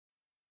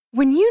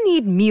When you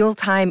need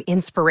mealtime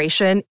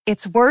inspiration,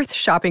 it's worth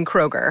shopping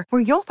Kroger,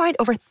 where you'll find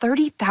over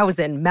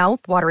 30,000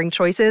 mouth-watering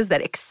choices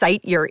that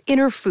excite your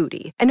inner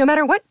foodie. And no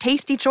matter what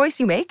tasty choice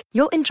you make,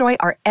 you'll enjoy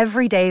our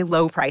everyday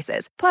low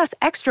prices, plus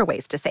extra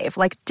ways to save,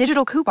 like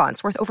digital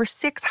coupons worth over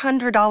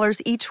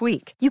 $600 each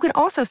week. You can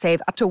also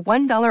save up to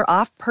 $1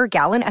 off per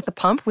gallon at the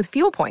pump with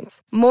fuel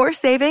points. More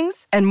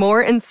savings and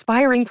more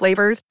inspiring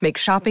flavors make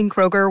shopping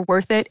Kroger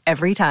worth it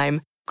every time.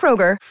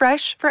 Kroger,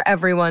 fresh for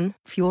everyone.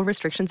 Fuel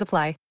restrictions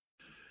apply.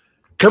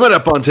 Coming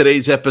up on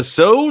today's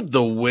episode,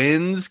 the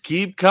wins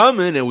keep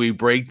coming, and we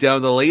break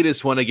down the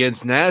latest one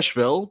against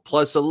Nashville,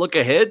 plus a look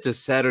ahead to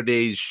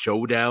Saturday's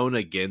showdown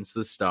against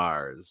the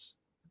Stars.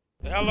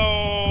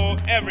 Hello,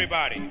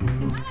 everybody.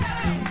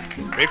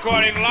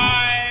 Recording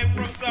live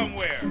from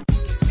somewhere.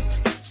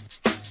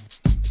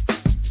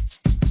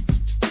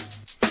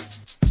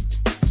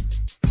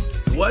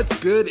 What's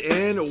good,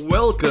 and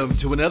welcome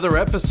to another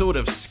episode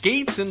of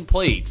Skates and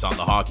Plates on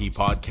the Hockey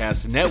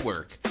Podcast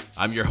Network.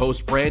 I'm your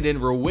host, Brandon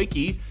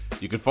Rowicki.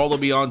 You can follow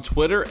me on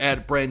Twitter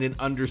at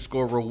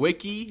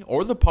Brandon_Rowicki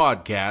or the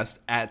podcast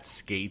at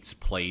Skates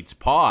Plates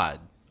Pod.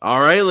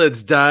 All right,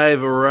 let's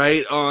dive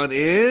right on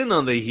in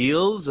on the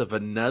heels of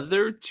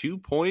another 2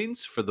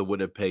 points for the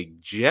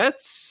Winnipeg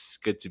Jets.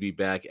 Good to be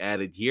back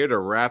at it here to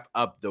wrap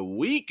up the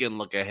week and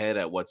look ahead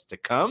at what's to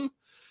come.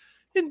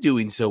 In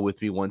doing so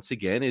with me once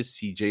again is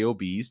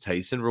CJOB's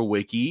Tyson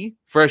Rowicki,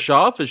 fresh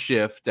off a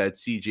shift at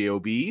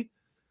CJOB.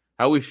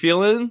 How we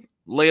feeling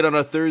late on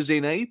a Thursday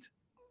night?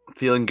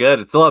 Feeling good.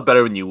 It's a lot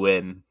better when you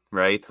win,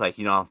 right? Like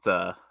you don't have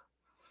to,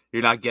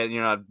 you're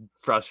not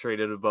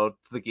frustrated about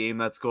the game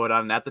that's going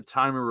on. And at the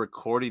time of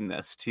recording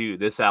this too,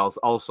 this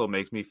also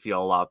makes me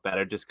feel a lot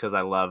better just because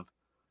I love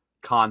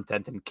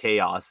content and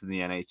chaos in the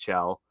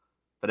NHL.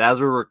 But as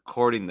we're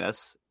recording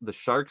this, the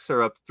Sharks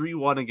are up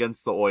 3-1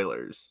 against the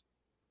Oilers.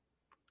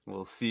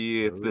 We'll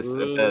see if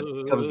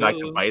that comes back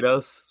to bite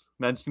us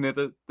mentioning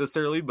it this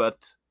early, but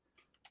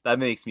that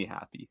makes me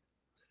happy.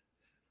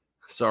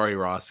 Sorry,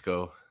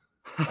 Roscoe,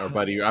 our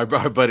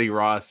buddy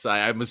Ross.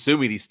 I'm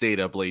assuming he stayed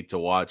up late to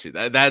watch it.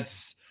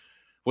 That's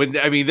when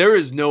there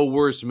is no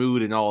worse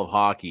mood in all of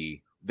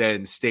hockey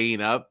than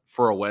staying up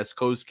for a West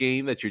Coast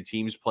game that your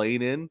team's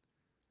playing in.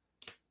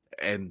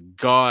 And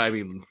God,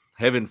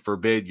 heaven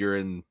forbid you're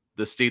in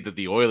the state that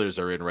the Oilers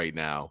are in right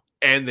now,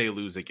 and they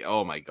lose again.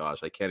 Oh my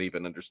gosh, I can't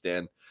even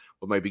understand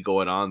what might be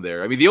going on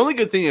there. The only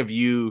good thing of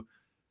you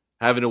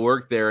having to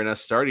work there and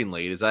us starting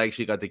late is I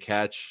actually got to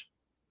catch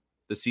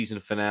the season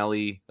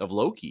finale of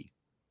Loki.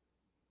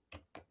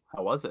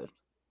 How was it?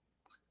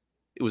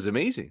 It was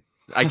amazing.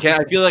 I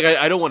feel like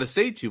I don't want to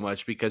say too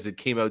much because it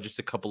came out just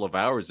a couple of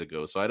hours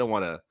ago, so I don't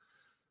want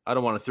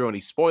to throw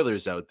any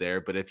spoilers out there.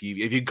 But if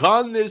you've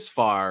gone this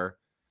far,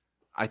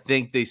 I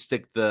think they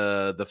stick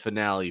the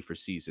finale for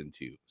season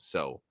 2.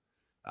 So,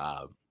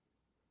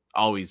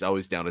 always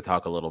down to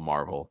talk a little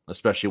Marvel,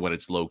 especially when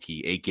it's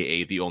Loki,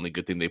 aka the only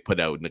good thing they put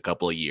out in a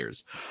couple of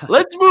years.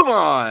 Let's move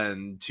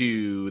on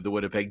to the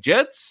Winnipeg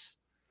Jets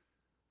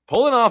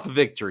pulling off a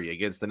victory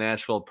against the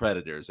Nashville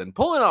Predators. And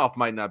pulling off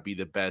might not be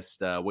the best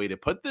way to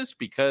put this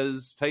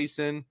because,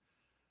 Tyson,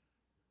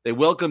 they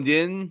welcomed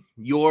in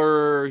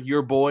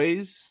your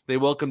boys. They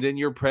welcomed in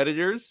your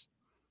Predators.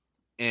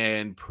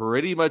 And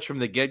pretty much from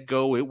the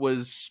get-go, it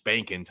was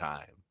spanking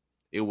time.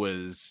 It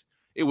was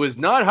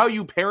not how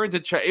you parent a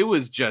child. It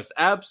was just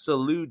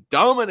absolute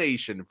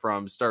domination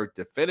from start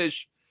to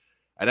finish.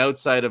 And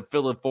outside of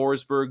Philip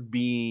Forsberg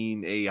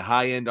being a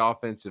high-end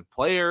offensive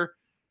player,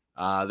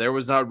 there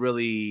was not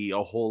really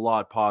a whole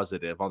lot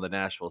positive on the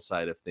Nashville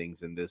side of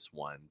things in this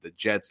one. The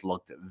Jets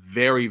looked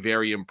very,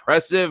 very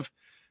impressive.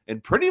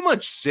 And pretty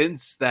much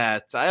since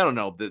that, I don't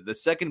know, the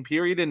second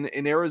period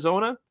in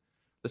Arizona,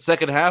 the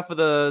second half of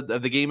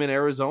the game in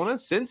Arizona,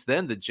 since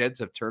then, the Jets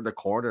have turned a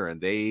corner and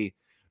they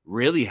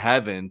really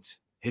haven't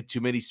hit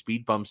too many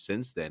speed bumps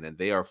since then. And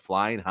they are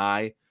flying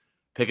high,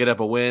 picking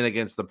up a win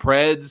against the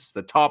Preds.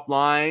 The top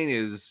line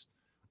is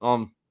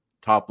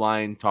top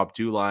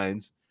 2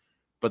 lines.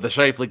 But the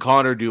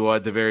Scheifele-Connor duo,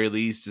 at the very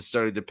least, has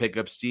started to pick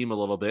up steam a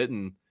little bit.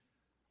 And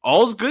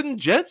all's good in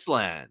Jets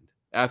land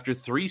after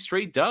 3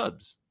 straight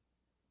dubs.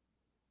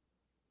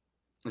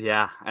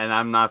 Yeah, and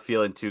I'm not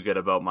feeling too good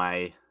about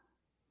my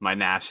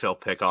Nashville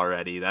pick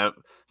already. That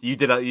you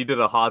did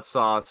a hot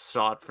sauce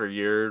shot for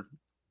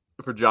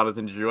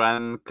Jonathan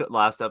Drouin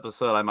last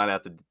episode. I might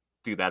have to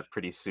do that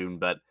pretty soon,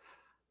 but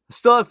I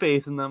still have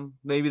faith in them.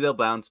 Maybe they'll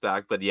bounce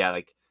back. But yeah,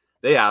 like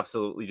they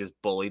absolutely just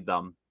bullied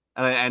them,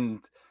 and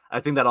I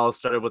think that all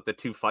started with the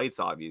 2 fights,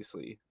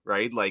 obviously,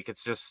 right? Like it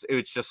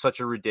was just such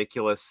a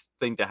ridiculous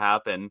thing to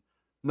happen.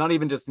 Not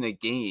even just in a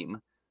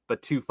game,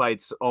 but 2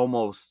 fights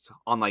almost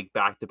on like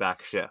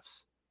back-to-back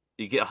shifts.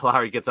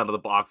 Larry gets out of the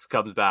box,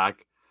 comes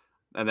back,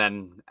 and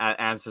then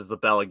answers the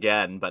bell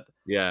again. But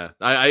yeah,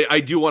 I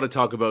do want to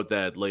talk about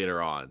that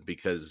later on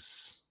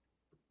because,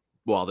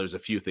 well, there's a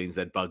few things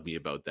that bug me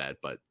about that,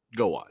 but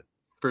go on.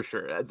 For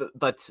sure.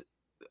 But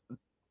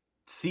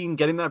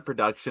getting that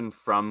production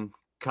from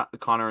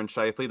Connor and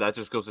Scheifele, that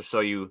just goes to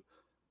show you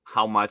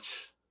how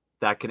much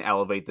that can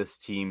elevate this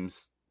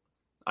team's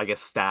I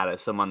guess,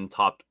 status among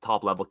top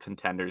level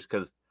contenders,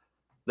 because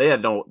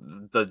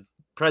the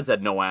Preds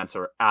had no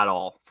answer at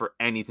all for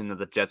anything that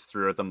the Jets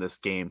threw at them this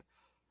game.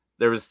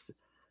 There's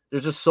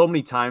just so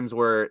many times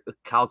where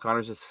Kyle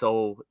Connor's just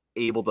so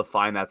able to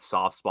find that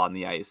soft spot in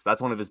the ice.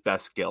 That's one of his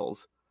best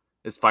skills,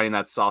 is finding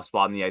that soft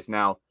spot in the ice.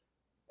 Now,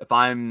 if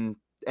I'm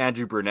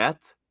Andrew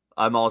Brunette,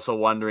 I'm also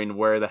wondering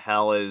where the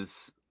hell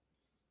is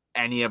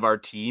any of our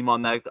team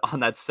on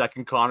that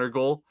second Connor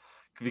goal,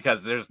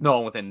 because there's no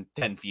one within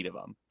 10 feet of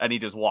him, and he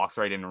just walks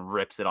right in and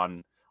rips it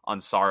on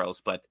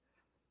Saros. But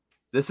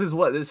this is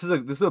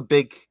a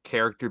big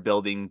character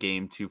building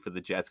game too for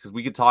the Jets, because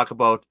we could talk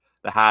about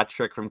the hat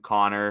trick from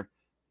Connor,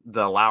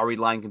 the Lowry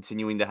line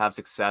continuing to have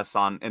success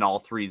in all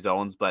three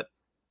zones, but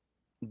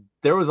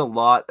there was a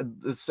lot,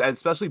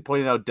 especially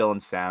pointing out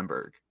Dylan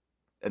Sandberg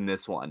in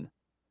this one,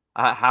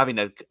 having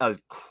a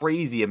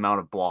crazy amount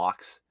of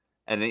blocks,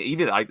 and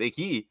even I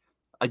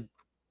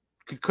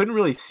couldn't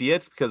really see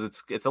it because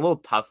it's a little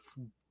tough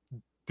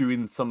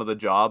doing some of the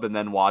job and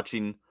then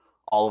watching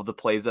all of the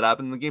plays that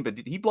happened in the game. But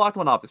he blocked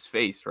one off his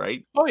face,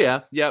 right? Oh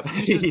yeah, yep.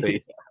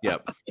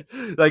 Yep.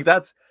 Like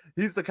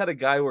he's the kind of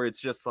guy where it's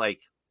just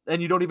like,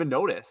 and you don't even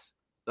notice.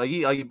 Like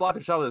he blocked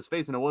a shot with his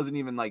face, and it wasn't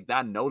even like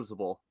that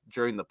noticeable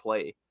during the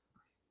play.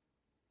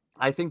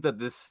 I think that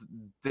this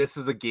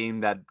is a game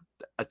that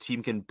a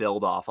team can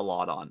build off a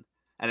lot on.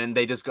 And then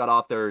they just got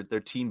off their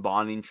team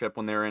bonding trip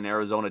when they were in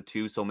Arizona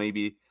too, so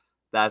maybe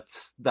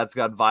that's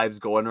got vibes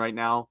going right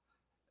now.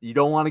 You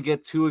don't want to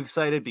get too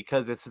excited,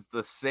 because it's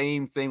the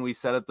same thing we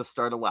said at the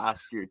start of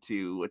last year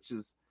too,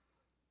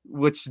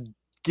 which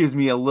gives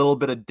me a little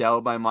bit of doubt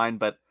in my mind.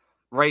 But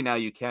right now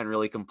you can't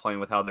really complain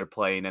with how they're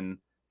playing and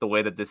the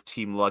way that this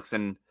team looks.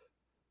 And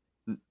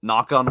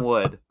knock on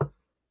wood,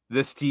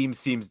 this team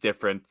seems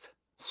different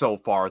so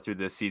far through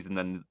this season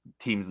than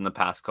teams in the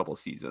past couple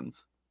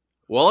seasons.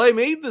 Well, I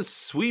made the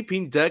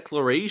sweeping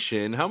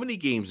declaration. How many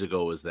games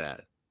ago was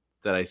that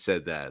I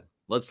said that?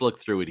 Let's look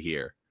through it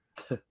here.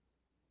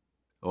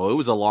 Oh, it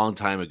was a long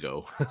time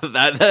ago.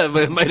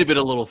 that might have been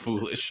a little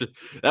foolish.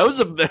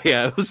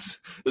 It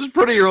was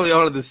pretty early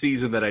on in the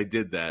season that I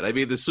did that. I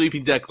made the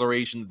sweeping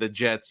declaration that the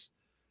Jets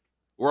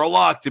were a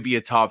lock to be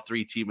a top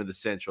 3 team in the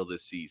Central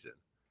this season.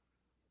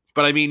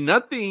 But I mean,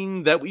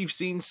 nothing that we've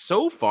seen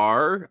so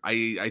far,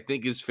 I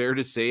think is fair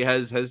to say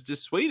has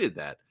dissuaded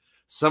that.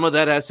 Some of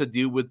that has to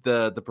do with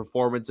the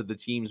performance of the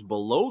teams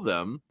below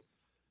them.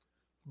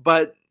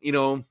 But,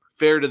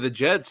 fair to the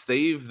Jets,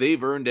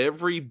 they've earned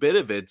every bit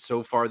of it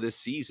so far this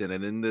season.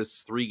 And in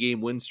this 3-game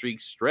win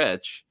streak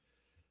stretch,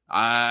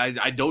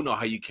 I don't know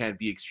how you can't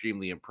be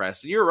extremely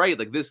impressed. And you're right.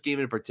 Like, this game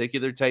in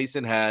particular,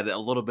 Tyson, had a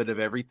little bit of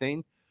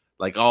everything.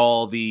 Like,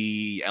 all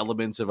the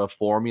elements of a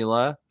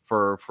formula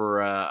for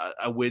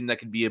a win that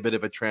could be a bit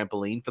of a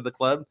trampoline for the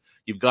club.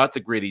 You've got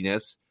the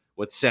grittiness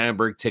with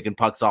Sandberg taking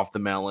pucks off the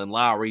melon,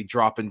 Lowry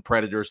dropping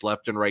predators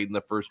left and right in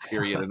the first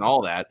period and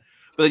all that.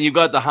 But then you've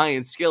got the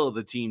high-end skill of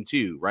the team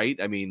too, right?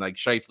 I mean, like,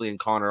 Scheifele and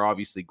Connor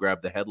obviously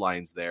grabbed the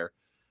headlines there.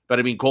 But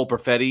I mean, Cole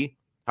Perfetti,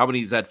 how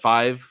many is that?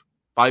 5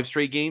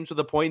 straight games with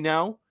a point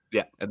now?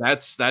 Yeah. And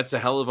that's a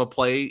hell of a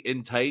play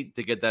in tight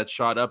to get that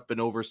shot up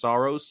and over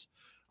Saros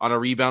on a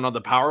rebound on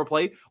the power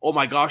play. Oh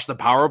my gosh, the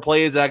power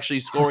play is actually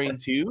scoring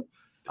too.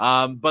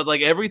 But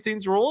like,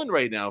 everything's rolling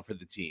right now for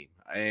the team.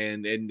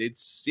 And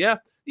it's,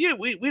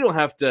 we don't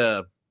have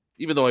to,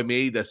 even though I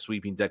made a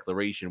sweeping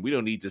declaration, we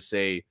don't need to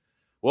say,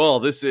 well,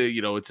 this is,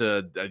 it's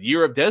a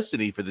year of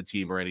destiny for the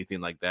team or anything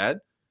like that.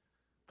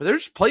 But they're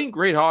just playing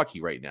great hockey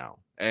right now.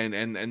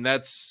 And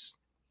that's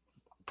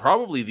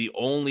probably the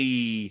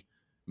only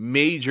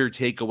major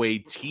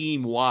takeaway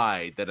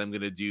team-wide that I'm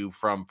going to do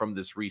from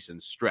this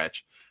recent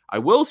stretch. I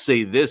will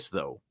say this,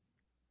 though,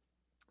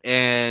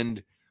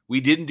 and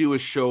we didn't do a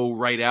show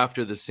right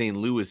after the St.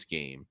 Louis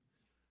game,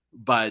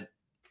 but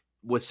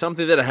with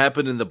something that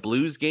happened in the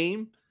Blues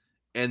game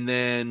and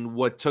then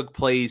what took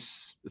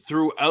place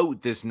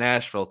throughout this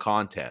Nashville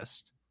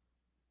contest,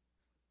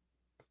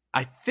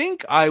 I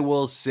think I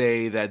will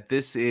say that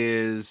this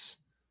is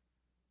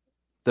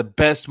the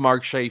best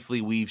Mark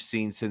Scheifele we've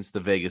seen since the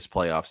Vegas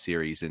playoff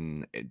series,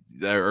 since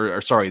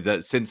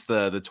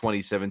the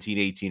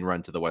 2017-18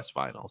 run to the West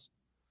Finals.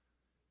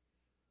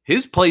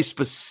 His play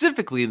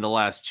specifically in the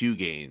last 2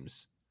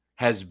 games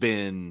has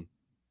been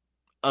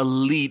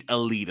elite.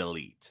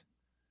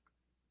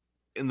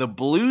 In the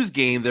Blues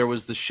game, there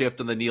was the shift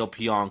on the Neil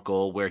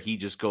Pionk where he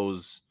just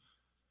goes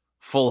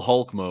full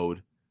Hulk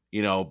mode,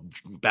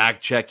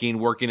 back checking,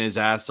 working his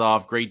ass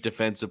off, great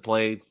defensive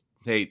play.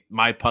 Hey,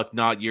 my puck,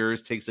 not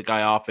yours, takes the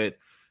guy off it,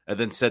 and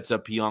then sets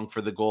up Pionk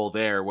for the goal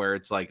there, where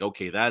it's like,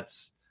 okay,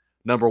 that's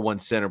number 1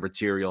 center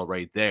material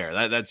right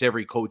there. That's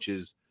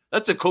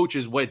a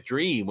coach's wet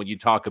dream when you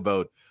talk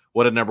about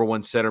what a number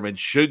 1 centerman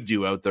should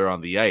do out there on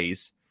the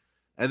ice.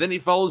 And then he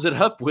follows it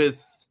up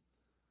with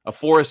a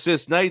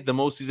 4-assist night, the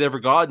most he's ever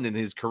gotten in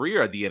his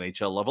career at the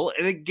NHL level.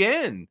 And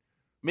again,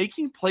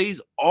 making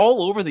plays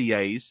all over the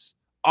ice,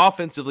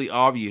 offensively,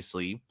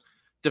 obviously.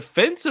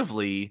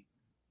 Defensively,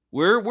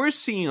 we're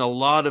seeing a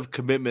lot of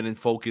commitment and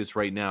focus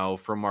right now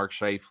from Mark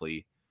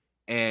Scheifele.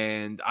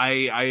 And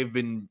I have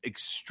been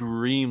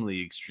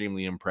extremely,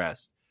 extremely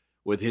impressed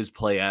with his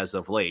play as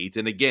of late.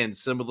 And again,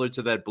 similar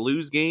to that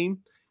Blues game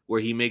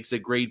where he makes a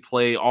great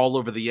play all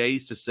over the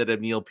ice to set up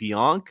Neil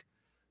Pionk,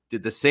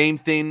 did the same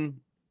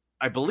thing.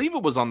 I believe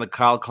it was on the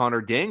Kyle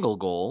Connor Dangle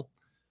goal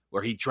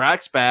where he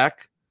tracks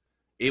back,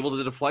 able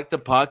to deflect the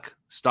puck,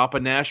 stop a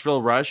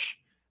Nashville rush,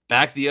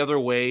 back the other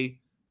way.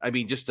 I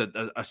mean, just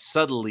a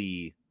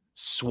subtly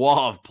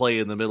suave play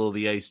in the middle of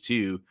the ice,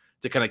 too,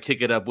 to kind of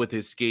kick it up with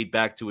his skate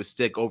back to his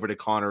stick over to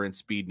Connor and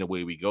speed, and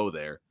away we go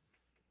there.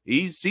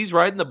 He's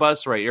riding the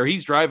bus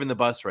he's driving the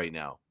bus right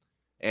now.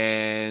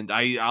 And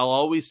I'll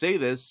always say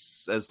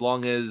this as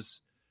long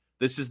as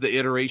this is the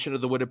iteration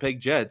of the Winnipeg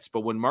Jets.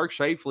 But when Mark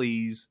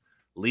Scheifele's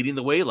leading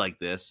the way like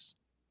this,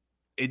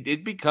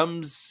 it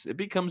becomes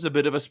a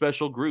bit of a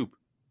special group.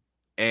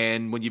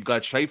 And when you've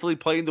got Scheifele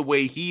playing the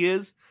way he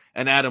is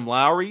and Adam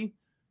Lowry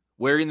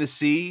wearing the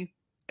C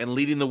and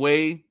leading the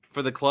way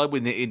for the club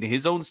in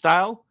his own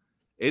style,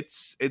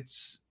 it's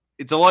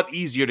a lot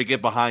easier to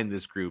get behind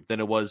this group than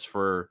it was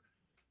for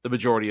the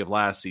majority of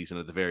last season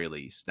at the very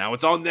least. Now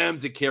it's on them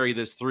to carry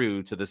this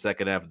through to the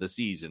second half of the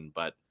season,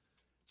 but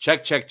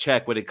check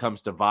when it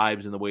comes to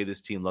vibes and the way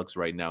this team looks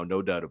right now,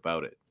 no doubt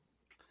about it.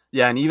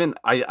 Yeah, and even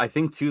I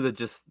think too that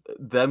just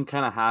them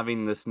kind of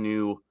having this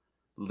new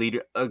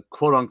leader,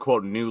 quote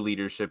unquote new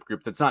leadership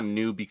group that's not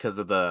new because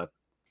of the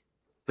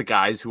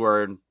guys who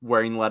are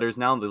wearing letters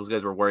now. Those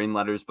guys were wearing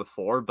letters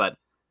before, but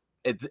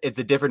it's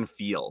a different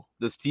feel.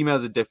 This team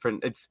has a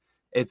different.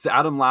 It's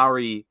Adam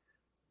Lowry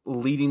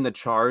leading the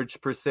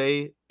charge per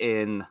se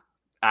in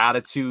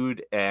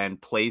attitude and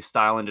play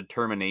style and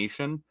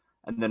determination,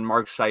 and then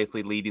Mark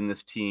Scheifele leading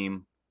this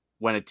team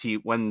when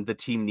the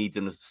team needs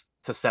him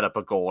to set up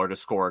a goal or to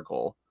score a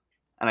goal.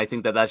 And I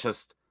think it's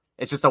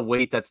just a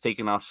weight that's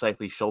taken off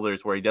Scheifele's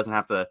shoulders where he doesn't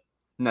have to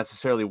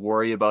necessarily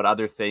worry about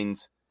other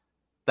things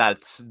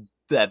that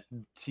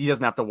he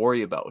doesn't have to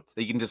worry about.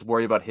 He can just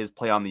worry about his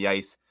play on the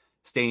ice,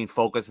 staying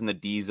focused in the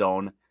D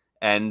zone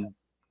and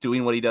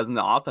doing what he does in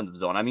the offensive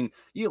zone. I mean,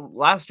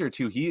 last year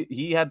too,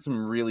 he had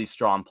some really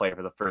strong play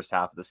for the first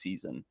half of the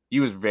season. He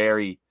was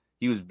very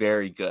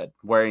good,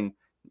 where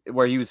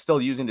he was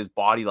still using his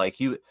body like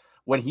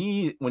when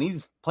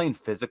he's playing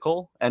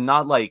physical and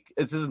not like,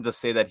 this isn't to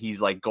say that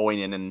he's like going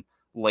in and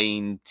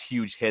laying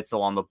huge hits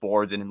along the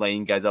boards and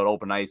laying guys out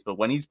open ice, but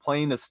when he's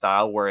playing a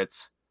style where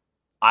it's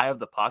I have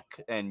the puck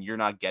and you're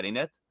not getting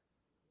it,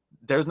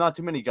 there's not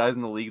too many guys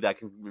in the league that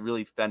can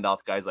really fend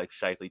off guys like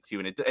Scheifele too.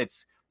 And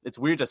it's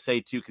weird to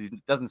say too, because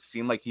it doesn't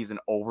seem like he's an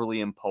overly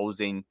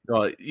imposing.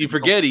 You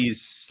forget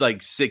he's like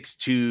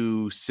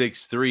 6'2",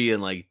 6'3",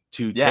 and like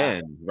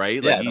 210,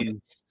 right? Like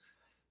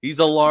he's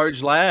a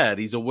large lad.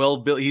 He's a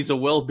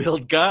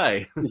well-built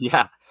guy.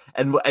 Yeah.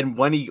 And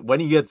when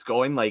he gets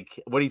going, like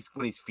when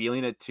he's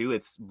feeling it too,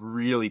 it's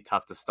really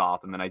tough to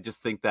stop him. And I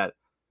just think that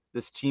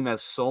this team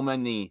has so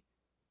many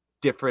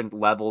different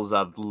levels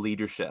of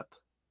leadership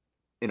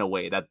in a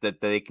way that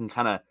they can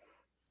kind of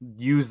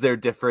use their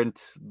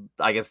different,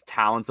 I guess,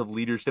 talents of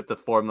leadership to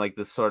form like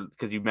this sort of,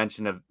 because you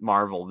mentioned of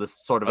Marvel,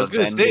 this sort of. I was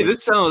going to say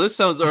this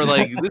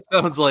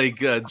sounds like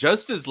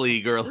Justice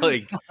League or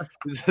like.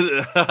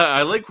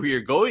 I like where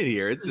you're going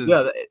here. It's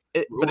just,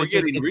 we're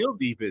getting real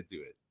deep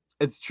into it.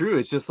 It's true.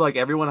 It's just like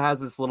everyone has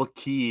this little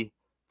key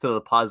to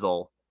the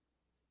puzzle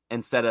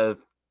instead of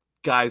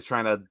guys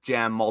trying to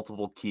jam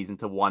multiple keys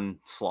into one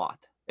slot.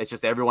 It's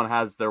just everyone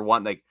has their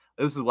one, like,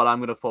 this is what I'm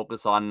going to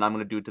focus on and I'm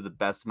going to do it to the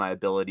best of my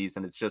abilities.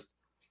 And it's just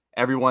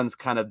everyone's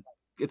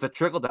it's a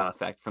trickle-down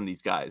effect from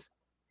these guys.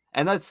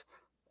 And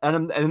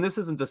and this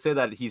isn't to say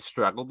that he's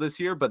struggled this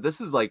year, but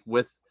this is like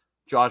with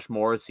Josh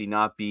Morrissey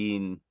not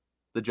being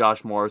the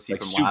Josh Morrissey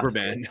like from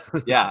Superman. last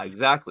year. Yeah,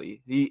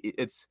 exactly.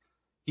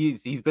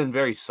 He's been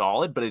very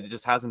solid, but it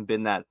just hasn't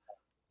been that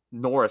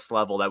Norris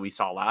level that we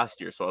saw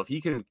last year. So if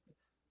he can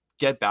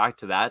get back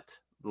to that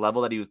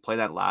level that he was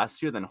playing at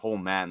last year, then oh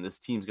man, this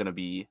team's gonna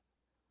be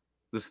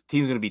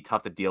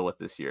tough to deal with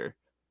this year.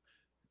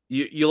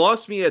 You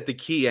lost me at the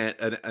key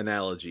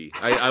analogy.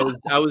 I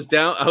was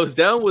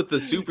down with the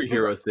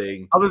superhero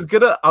thing. I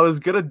was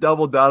gonna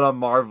double down on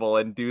Marvel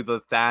and do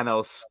the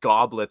Thanos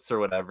goblets or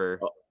whatever.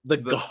 The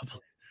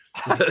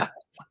goblet.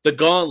 The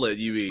gauntlet,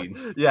 you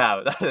mean?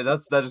 Yeah,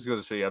 that just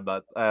goes to show you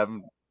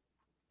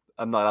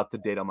I'm not up to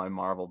date on my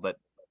Marvel, but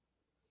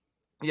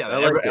yeah,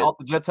 all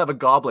the Jets have a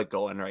goblet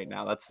going right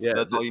now. That's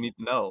all you need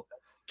to know.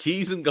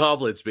 Keys and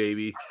goblets,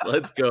 baby.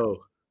 Let's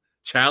go.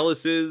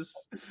 Chalices,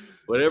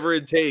 whatever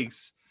it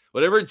takes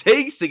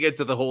to get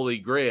to the Holy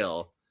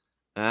Grail.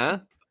 Huh?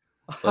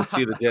 Let's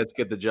see the Jets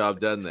get the job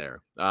done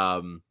there.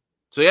 So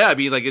yeah, I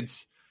mean, like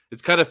it's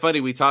kind of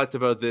funny. We talked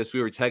about this.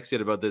 We were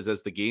texting about this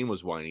as the game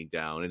was winding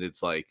down, and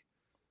it's like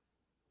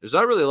there's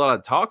not really a lot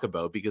to talk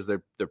about because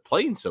they're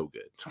playing so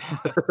good.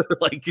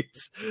 Like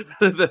it's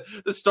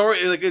the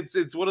story. Like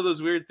it's one of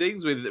those weird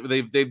things where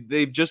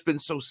they've just been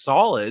so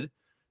solid.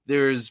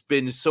 There's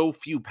been so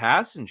few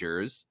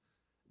passengers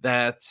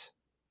that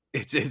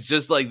it's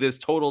just like this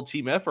total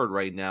team effort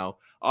right now.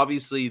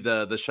 Obviously,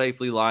 the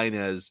Scheifele line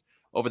has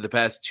over the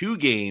past two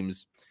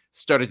games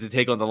started to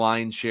take on the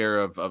lion's share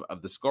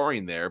of the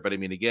scoring there. But I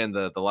mean, again,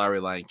 the Lowry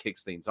line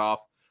kicks things off.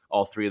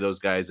 All three of those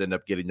guys end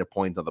up getting a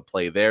point on the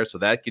play there. So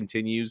that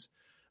continues.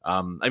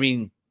 I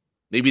mean,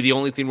 maybe the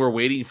only thing we're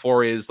waiting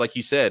for is, like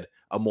you said,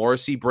 a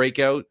Morrissey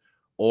breakout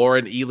or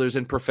an Ehlers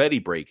and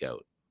Perfetti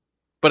breakout.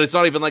 But it's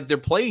not even like they're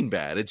playing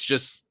bad. It's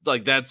just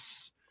like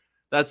that's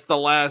the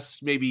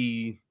last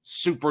maybe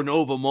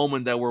supernova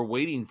moment that we're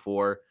waiting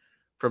for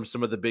from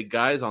some of the big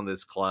guys on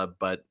this club.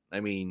 But I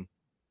mean,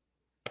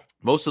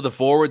 most of the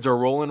forwards are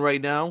rolling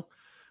right now.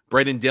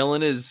 Brendan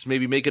Dillon is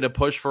maybe making a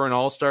push for an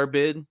all-star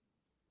bid.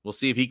 We'll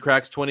see if he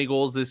cracks 20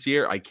 goals this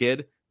year. I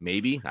kid.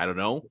 Maybe. I don't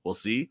know. We'll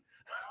see.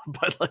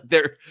 But like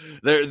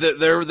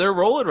they're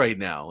rolling right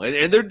now.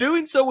 And they're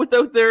doing so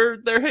without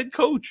their head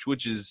coach,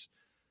 which is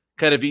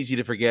kind of easy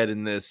to forget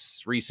in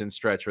this recent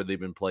stretch where they've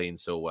been playing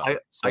so well.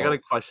 I got a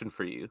question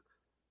for you.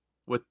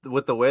 With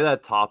the way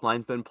that top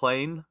line's been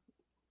playing,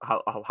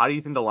 how do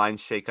you think the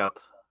lines shake up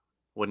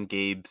when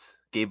Gabe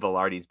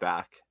Vilardi's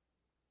back?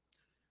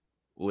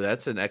 Well,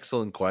 that's an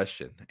excellent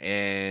question.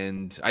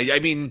 And I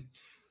mean,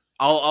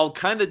 I'll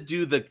kind of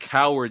do the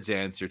coward's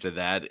answer to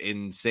that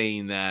in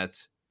saying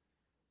that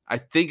I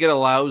think it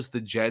allows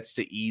the Jets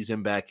to ease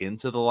him back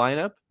into the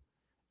lineup.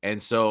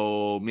 And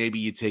so maybe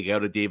you take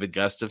out a David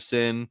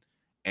Gustafson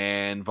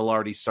and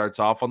Vilardi starts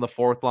off on the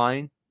fourth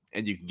line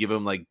and you can give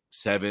him like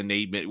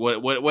 7-8 minutes,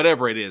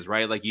 whatever it is,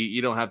 right? Like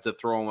you don't have to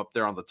throw him up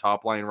there on the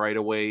top line right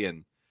away.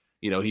 And,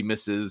 you know, he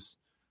misses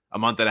a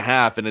month and a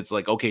half and it's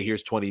like, okay,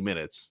 here's 20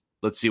 minutes.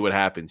 Let's see what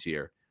happens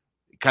here.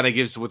 It kind of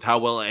gives, with how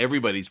well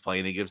everybody's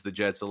playing, it gives the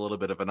Jets a little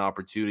bit of an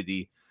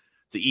opportunity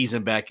to ease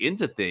him back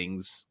into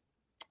things.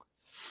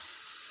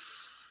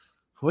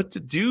 What to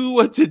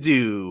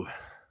do?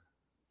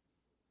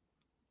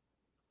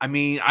 I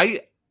mean,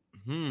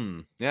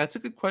 yeah, it's a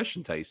good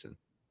question, Tyson.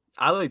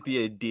 I like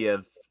the idea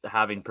of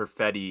having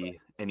Perfetti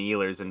and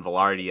Ehlers and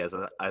Vilardi as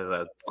a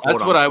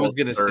that's what I was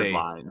gonna say.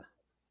 Line.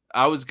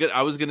 I was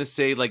gonna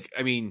say, like,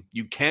 I mean,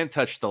 you can't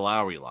touch the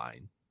Lowry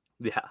line.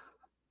 Yeah.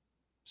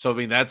 So I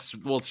mean, let's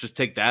just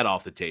take that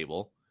off the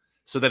table,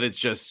 so that it's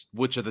just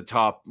which of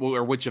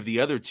the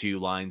other two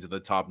lines of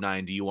the top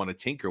 9 do you want to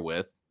tinker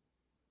with?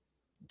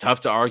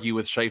 Tough to argue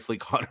with Scheifele,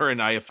 Connor, and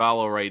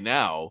Iafallo right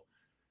now.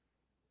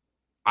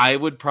 I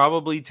would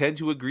probably tend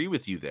to agree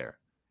with you there.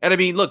 And I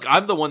mean, look,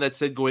 I'm the one that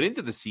said going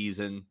into the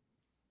season,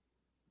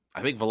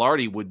 I think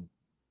Vilardi would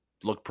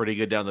look pretty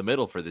good down the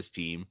middle for this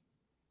team.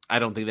 I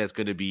don't think that's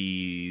going to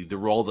be the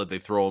role that they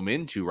throw him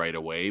into right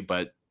away.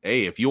 But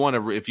hey, if you want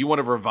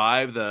to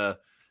revive the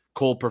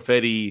Cole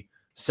Perfetti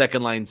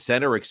second line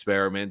center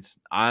experiment,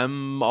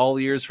 I'm all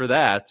ears for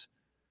that.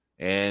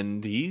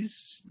 And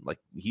he's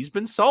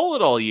been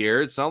solid all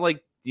year. It's not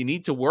like you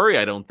need to worry,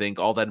 I don't think,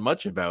 all that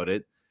much about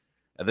it.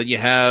 And then you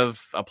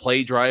have a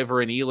play driver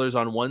and Ehlers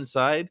on one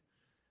side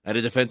and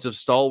a defensive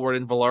stalwart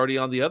in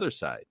Vilardi on the other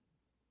side.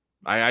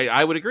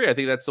 I would agree. I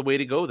think that's the way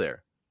to go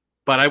there.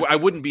 But I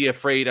wouldn't be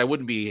afraid. I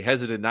wouldn't be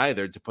hesitant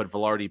either to put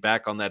Vilardi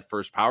back on that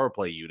first power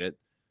play unit,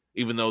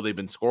 even though they've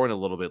been scoring a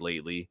little bit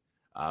lately,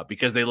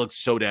 because they looked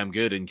so damn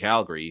good in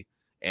Calgary.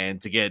 And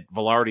to get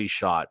Vilardi's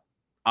shot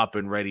up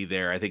and ready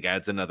there, I think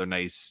adds another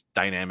nice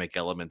dynamic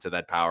element to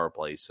that power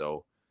play.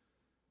 So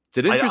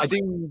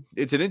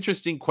it's an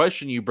interesting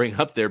question you bring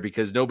up there,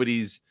 because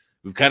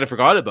we've kind of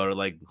forgot about it.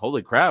 Like,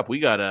 holy crap, we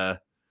got a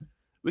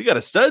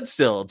stud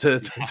still to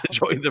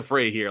join the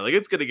fray here. Like,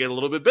 it's going to get a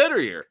little bit better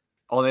here.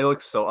 Oh, they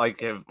look so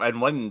like,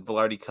 and when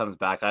Vilardi comes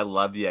back, I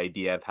love the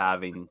idea of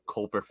having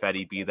Cole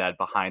Perfetti be that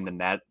behind the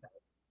net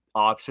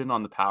option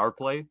on the power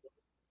play.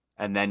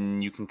 And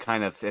then you can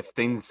kind of, if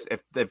teams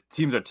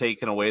are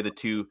taking away the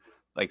two,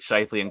 like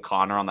Scheifele and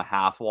Connor on the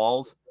half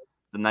walls,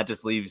 then that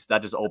just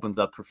opens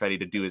up Perfetti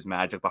to do his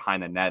magic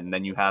behind the net. And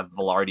then you have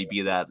Vilardi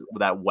be that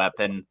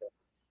weapon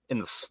in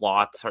the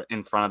slot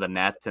in front of the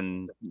net.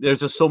 And there's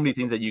just so many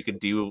things that you could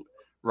do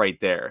right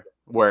there,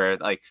 where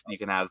like you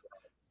can have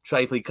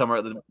Scheifele come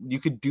out. You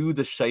could do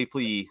the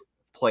Scheifele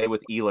play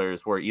with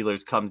Ehlers, where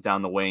Ehlers comes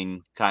down the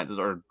wing, kind of,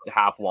 or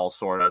half wall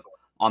sort of,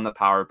 on the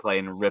power play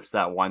and rips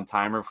that one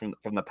timer from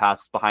the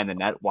pass behind the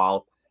net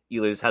while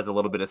Ehlers has a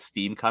little bit of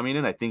steam coming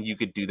in. I think you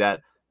could do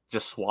that,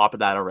 just swap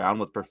that around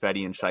with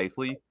Perfetti and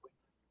Scheifele.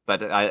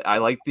 But I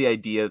like the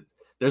idea.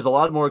 There's a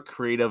lot more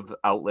creative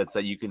outlets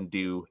that you can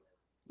do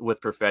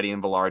with Perfetti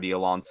and Vilardi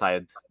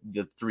alongside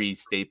the three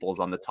staples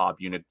on the top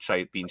unit,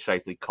 being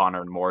Scheifele,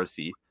 Connor, and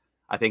Morrissey.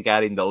 I think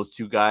adding those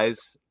two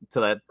guys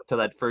to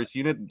that first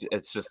unit,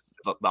 it's just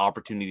the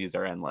opportunities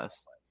are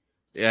endless.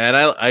 Yeah,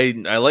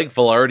 and I like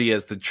Vilardi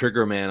as the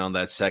trigger man on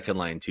that second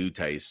line too,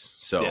 Tice.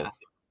 So yeah,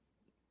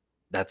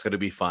 that's going to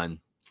be fun.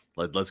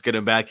 Let's get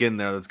him back in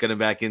there. Let's get him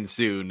back in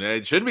soon.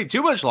 It shouldn't be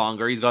too much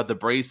longer. He's got the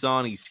brace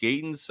on. He's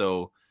skating.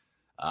 So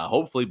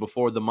hopefully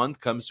before the month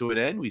comes to an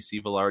end, we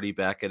see Vilardi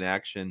back in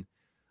action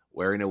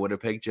wearing a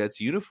Winnipeg Jets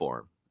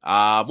uniform.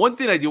 One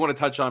thing I do want to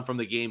touch on from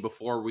the game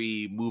before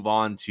we move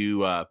on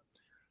to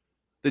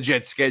the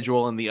Jets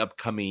schedule in the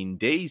upcoming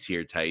days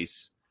here,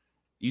 Tice.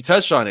 You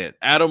touched on it.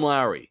 Adam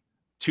Lowry.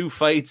 2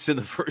 fights in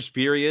the first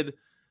period,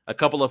 a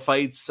couple of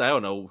fights. I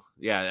don't know.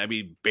 Yeah, I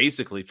mean,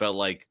 basically felt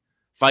like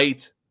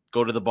fight,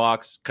 go to the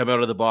box, come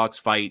out of the box,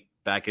 fight,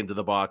 back into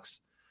the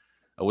box.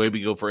 Away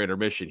we go for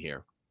intermission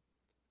here.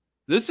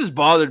 This has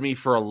bothered me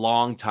for a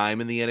long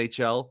time in the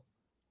NHL,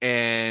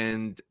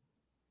 and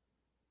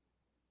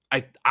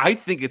I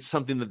think it's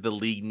something that the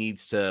league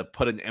needs to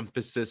put an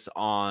emphasis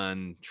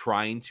on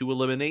trying to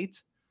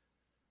eliminate.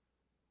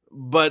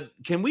 But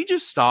can we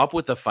just stop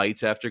with the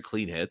fights after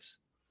clean hits?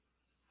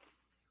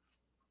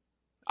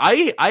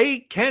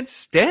 I can't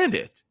stand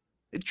it.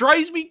 It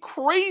drives me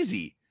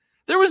crazy.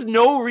 There was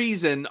no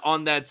reason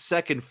on that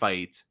second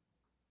fight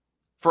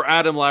for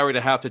Adam Lowry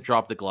to have to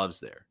drop the gloves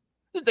there.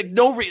 Like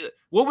no reason.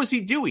 What was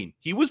he doing?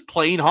 He was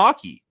playing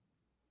hockey.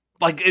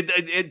 Like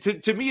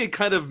to me, it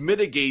kind of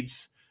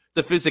mitigates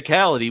the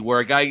physicality where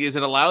a guy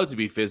isn't allowed to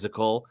be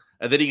physical,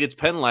 and then he gets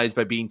penalized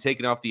by being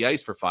taken off the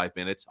ice for 5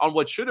 minutes on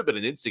what should have been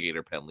an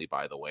instigator penalty,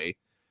 by the way.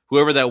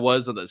 Whoever that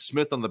was on the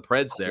Smith on the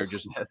Preds there,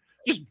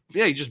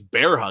 he just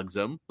bear hugs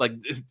him, like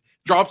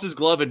drops his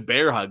glove and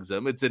bear hugs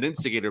him. It's an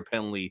instigator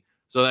penalty.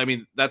 So, I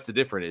mean, that's a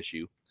different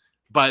issue.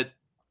 But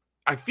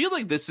I feel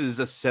like this is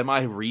a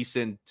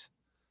semi-recent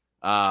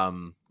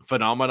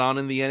phenomenon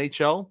in the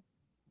NHL.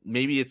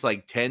 Maybe it's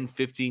like 10,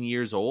 15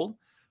 years old.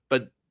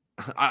 But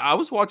I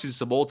was watching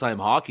some old-time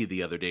hockey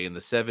the other day in the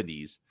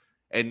 70s.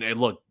 And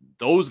look,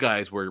 those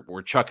guys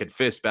were chucking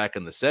fists back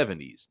in the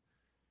 70s.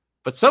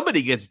 But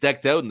somebody gets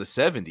decked out in the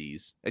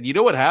 70s. And you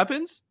know what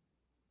happens?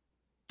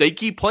 They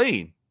keep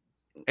playing.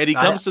 And he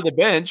comes to the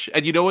bench.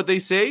 And you know what they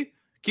say?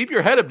 Keep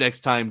your head up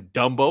next time,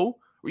 Dumbo.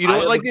 You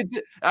know,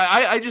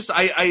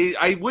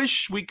 I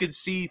wish we could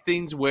see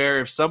things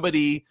where if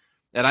somebody,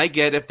 and I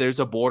get if there's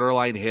a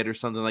borderline hit or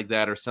something like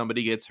that, or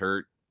somebody gets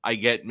hurt, I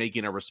get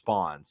making a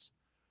response.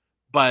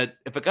 But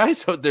if a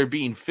guy's out there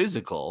being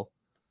physical,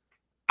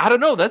 I don't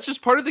know. That's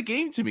just part of the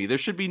game to me. There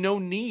should be no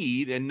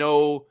need and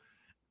no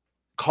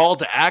call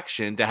to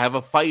action to have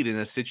a fight in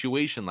a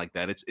situation like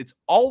that. It's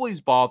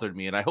always bothered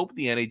me, and I hope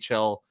the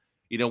NHL,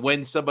 you know,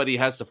 when somebody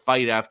has to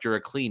fight after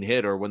a clean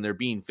hit or when they're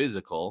being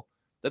physical,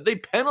 that they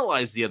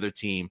penalize the other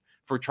team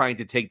for trying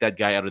to take that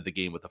guy out of the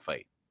game with a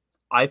fight.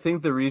 I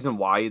think the reason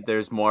why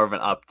there's more of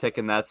an uptick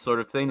in that sort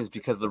of thing is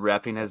because the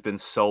reffing has been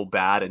so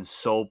bad and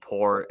so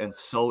poor and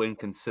so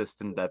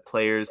inconsistent that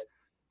players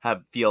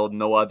feel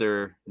no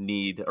other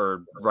need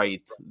or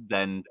right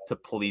than to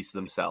police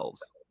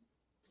themselves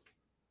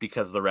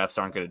because the refs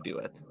aren't going to do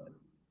it.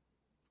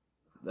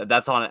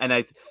 That's on,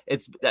 and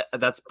it's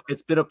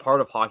been a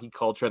part of hockey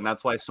culture, and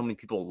that's why so many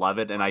people love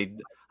it. And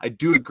I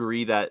do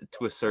agree that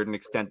to a certain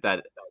extent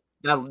that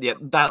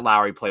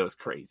Lowry play was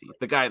crazy.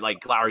 The guy,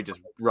 like, Lowry just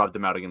rubbed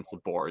him out against the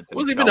boards. It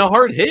wasn't even a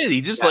hard hit. He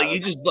just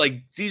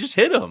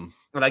hit him.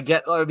 And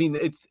I mean,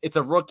 it's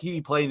a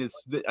rookie playing his,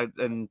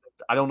 and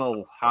I don't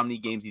know how many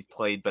games he's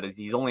played, but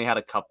he's only had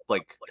a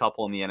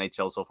couple in the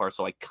NHL so far.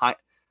 So I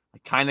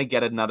kind of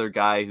get another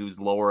guy who's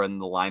lower in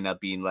the lineup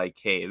being like,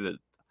 hey,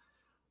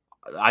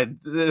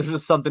 there's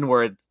just something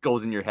where it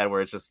goes in your head where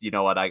it's just, you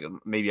know what,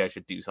 maybe I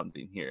should do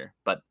something here.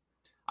 But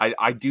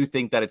I do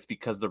think that it's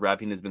because the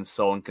reffing has been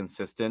so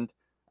inconsistent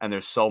and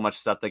there's so much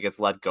stuff that gets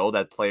let go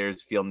that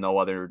players feel no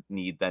other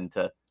need than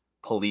to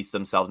police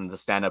themselves and to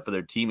stand up for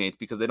their teammates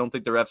because they don't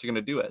think the refs are going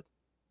to do it.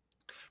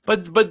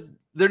 But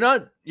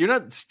you're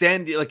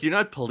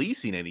not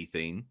policing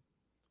anything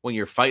when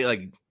you're fighting.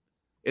 Like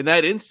in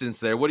that instance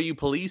there, what are you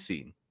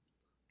policing?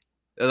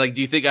 Like,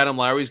 do you think Adam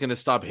Lowry is going to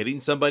stop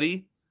hitting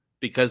somebody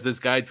because this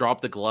guy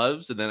dropped the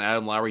gloves and then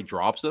Adam Lowry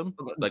drops him?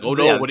 Like, oh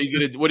no, yeah. What are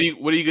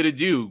you gonna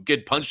do?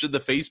 Get punched in the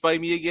face by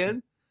me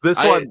again?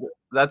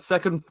 That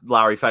second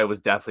Lowry fight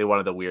was definitely one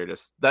of the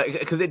weirdest.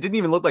 Because it didn't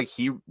even look like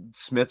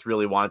Smith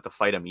really wanted to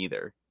fight him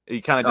either. He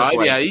kind of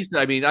just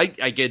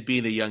I get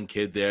being a young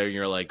kid there, and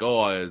you're like,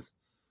 oh,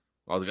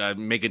 I'll gotta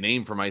make a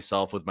name for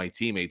myself with my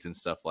teammates and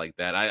stuff like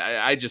that.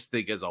 I just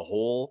think as a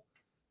whole,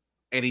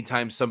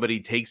 anytime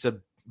somebody takes a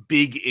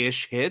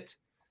big-ish hit,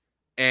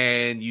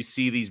 and you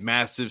see these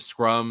massive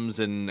scrums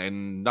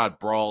and not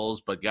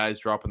brawls, but guys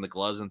dropping the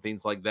gloves and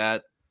things like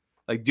that.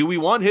 Like, do we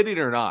want hitting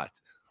or not?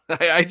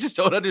 I just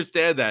don't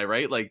understand that,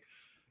 right? Like,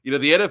 you know,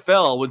 the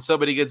NFL, when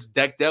somebody gets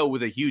decked out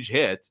with a huge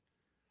hit,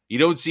 you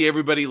don't see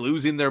everybody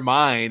losing their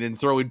mind and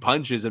throwing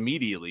punches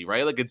immediately,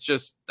 right? Like, it's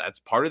just, that's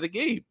part of the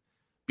game.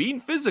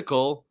 Being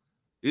physical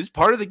is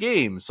part of the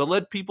game, so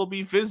let people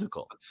be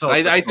physical. So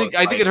I think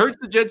it hurts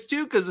the Jets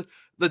too, because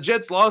the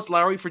Jets lost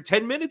Lowry for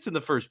 10 minutes in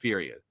the first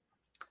period.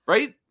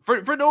 Right?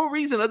 For no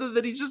reason other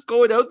than he's just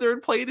going out there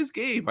and playing his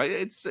game.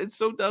 It's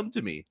so dumb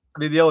to me. I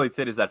mean, the only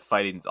thing is that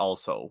fighting is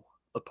also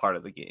a part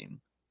of the game.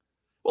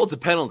 Well, it's a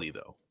penalty,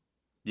 though.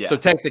 Yeah. So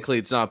technically,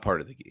 it's not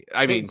part of the game.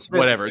 I mean,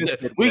 whatever.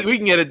 We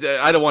can get it.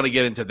 I don't want to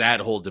get into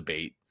that whole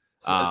debate.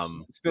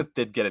 Smith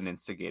did get an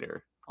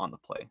instigator on the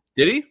play.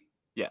 Did he?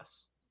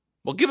 Yes.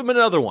 Well, give him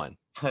another one.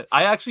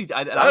 I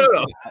don't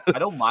know. I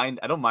don't mind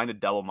a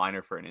double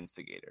minor for an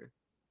instigator.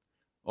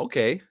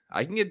 Okay,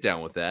 I can get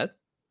down with that.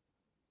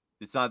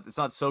 It's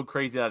not so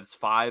crazy that it's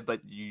 5,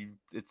 but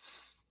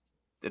it's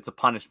a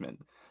punishment.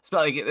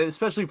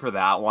 Especially for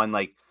that one.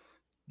 Like,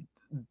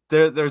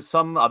 there's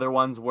some other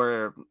ones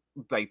where,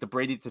 like the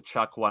Brady to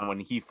Chuck one, when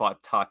he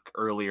fought Tuck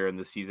earlier in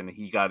the season,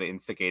 he got an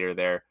instigator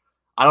there.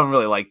 I don't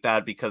really like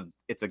that because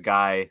it's a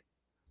guy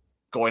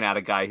going at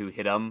a guy who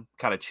hit him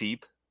kind of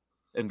cheap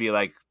and be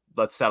like,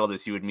 let's settle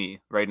this, you and me,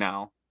 right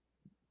now.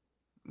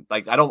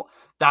 Like, I don't,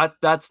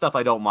 that stuff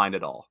I don't mind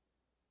at all.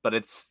 But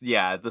it's,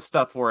 the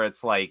stuff where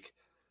it's like,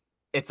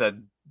 it's a,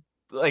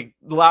 like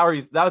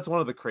Lowry's, that's one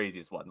of the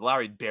craziest ones.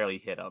 Lowry barely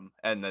hit him.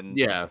 And then,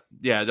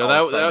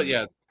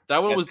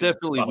 that one was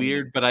definitely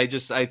weird, but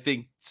I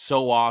think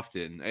so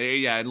often,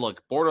 and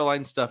look,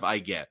 borderline stuff I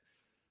get,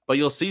 but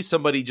you'll see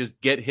somebody just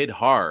get hit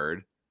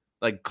hard,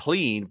 like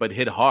clean, but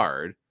hit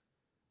hard.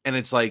 And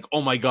it's like,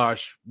 oh my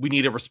gosh, we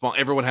need a response.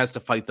 Everyone has to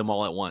fight them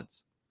all at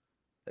once.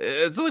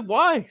 It's like,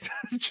 why?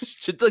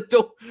 just like,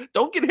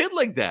 don't get hit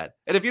like that.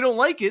 And if you don't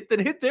like it, then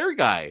hit their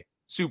guy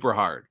super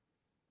hard.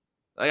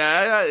 Like,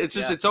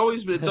 it's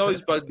always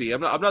bugged me.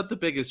 I'm not the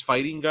biggest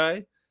fighting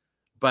guy,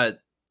 but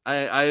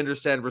I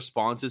understand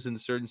responses in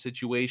certain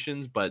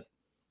situations. But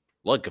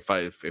look,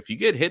 if you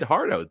get hit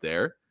hard out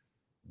there,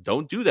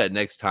 don't do that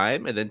next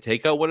time, and then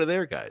take out one of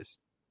their guys.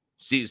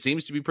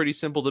 Seems to be pretty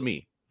simple to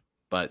me,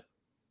 but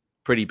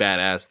pretty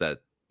badass that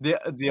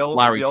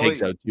Lowry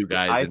takes out two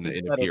guys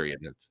in a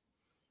period.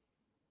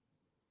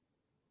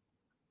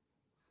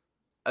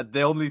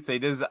 The only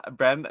thing is,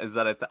 Brent, is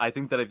that I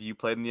think that if you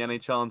played in the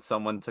NHL and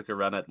someone took a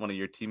run at one of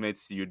your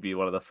teammates, you'd be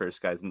one of the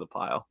first guys in the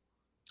pile.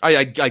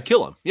 I'd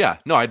kill him. Yeah,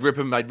 no, I'd rip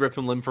him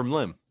limb from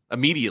limb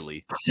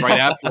immediately, right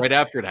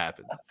after it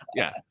happens.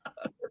 Yeah,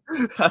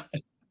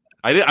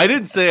 I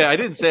didn't say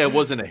I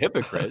wasn't a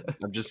hypocrite.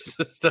 I'm just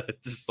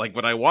like,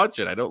 when I watch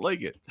it, I don't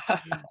like it.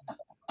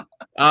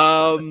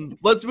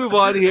 Let's move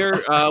on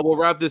here. We'll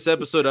wrap this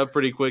episode up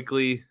pretty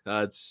quickly.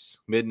 It's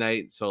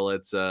midnight, so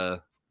let's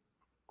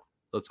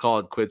call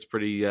it quits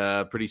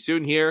pretty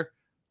soon here.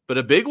 But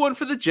a big one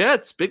for the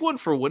Jets, big one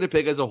for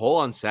Winnipeg as a whole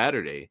on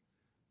Saturday.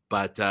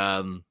 But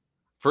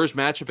first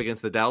matchup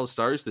against the Dallas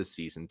Stars this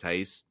season,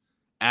 Tice,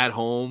 at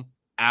home,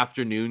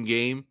 afternoon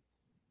game.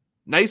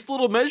 Nice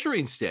little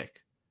measuring stick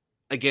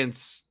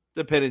against,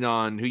 depending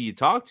on who you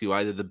talk to,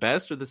 either the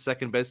best or the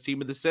second best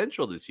team in the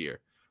Central this year.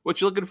 What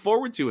you looking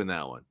forward to in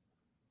that one?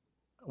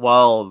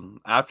 Well,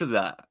 after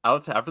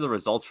the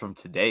results from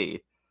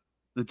today,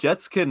 the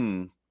Jets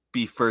can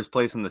be first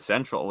place in the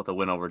Central with a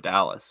win over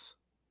Dallas.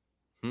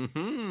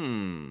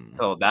 Mm-hmm.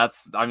 So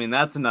that's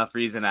enough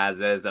reason as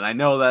is. And I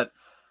know that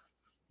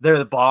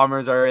the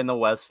Bombers are in the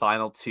West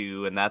Final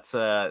too, and it's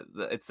a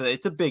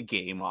big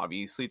game.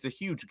 Obviously, it's a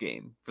huge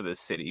game for this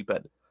city.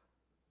 But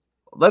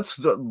let's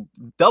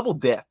double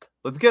dip.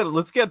 Let's get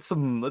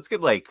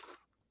like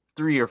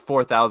 3,000 or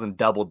 4,000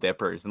 double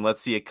dippers, and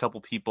let's see a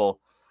couple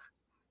people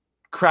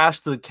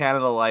crash the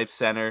Canada Life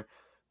Center,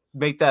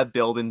 make that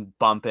building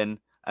bumping,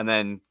 and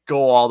then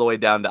go all the way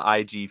down to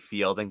IG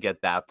Field and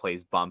get that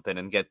place bumping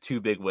and get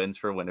two big wins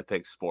for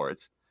Winnipeg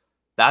sports.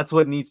 That's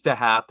what needs to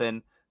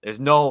happen. There's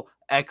no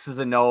X's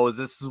and O's.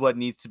 This is what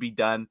needs to be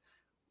done.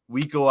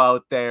 We go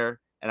out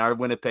there and our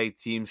Winnipeg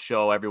team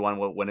show everyone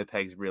what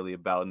Winnipeg's really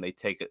about, and they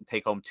take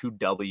home 2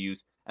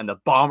 W's, and the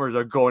Bombers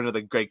are going to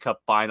the Grey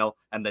Cup final,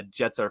 and the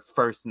Jets are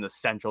first in the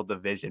Central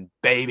Division,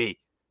 baby.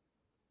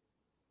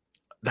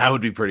 That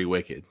would be pretty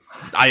wicked.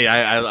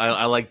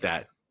 I like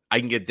that. I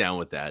can get down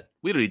with that.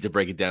 We don't need to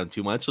break it down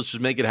too much. Let's just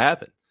make it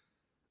happen.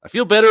 I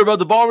feel better about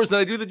the Bombers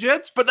than I do the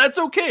Jets, but that's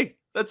okay.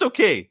 That's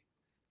okay.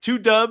 2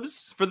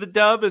 dubs for the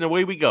dub, and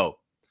away we go.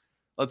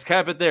 Let's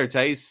cap it there,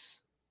 Tice.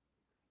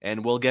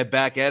 And we'll get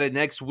back at it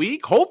next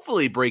week,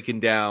 hopefully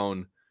breaking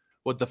down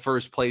what the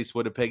first place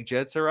Winnipeg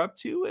Jets are up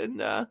to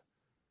and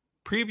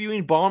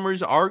previewing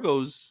Bombers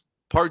Argos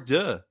Part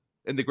 2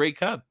 in the Grey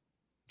Cup.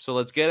 So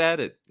let's get at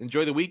it.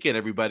 Enjoy the weekend,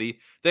 everybody.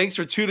 Thanks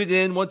for tuning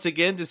in once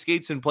again to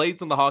Skates and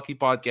Plates on the Hockey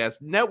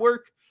Podcast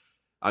Network.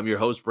 I'm your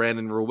host,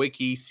 Brandon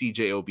Rowicki,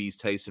 CJOB's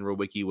Tyson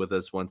Rowicki with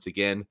us once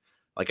again.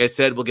 Like I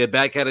said, we'll get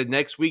back at it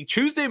next week,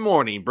 Tuesday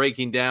morning,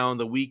 breaking down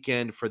the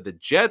weekend for the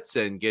Jets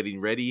and getting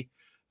ready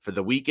for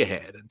the week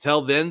ahead.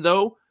 Until then,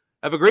 though,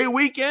 have a great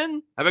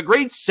weekend. Have a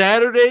great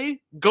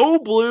Saturday. Go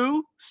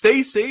Blue.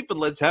 Stay safe, and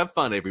let's have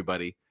fun,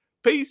 everybody.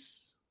 Peace.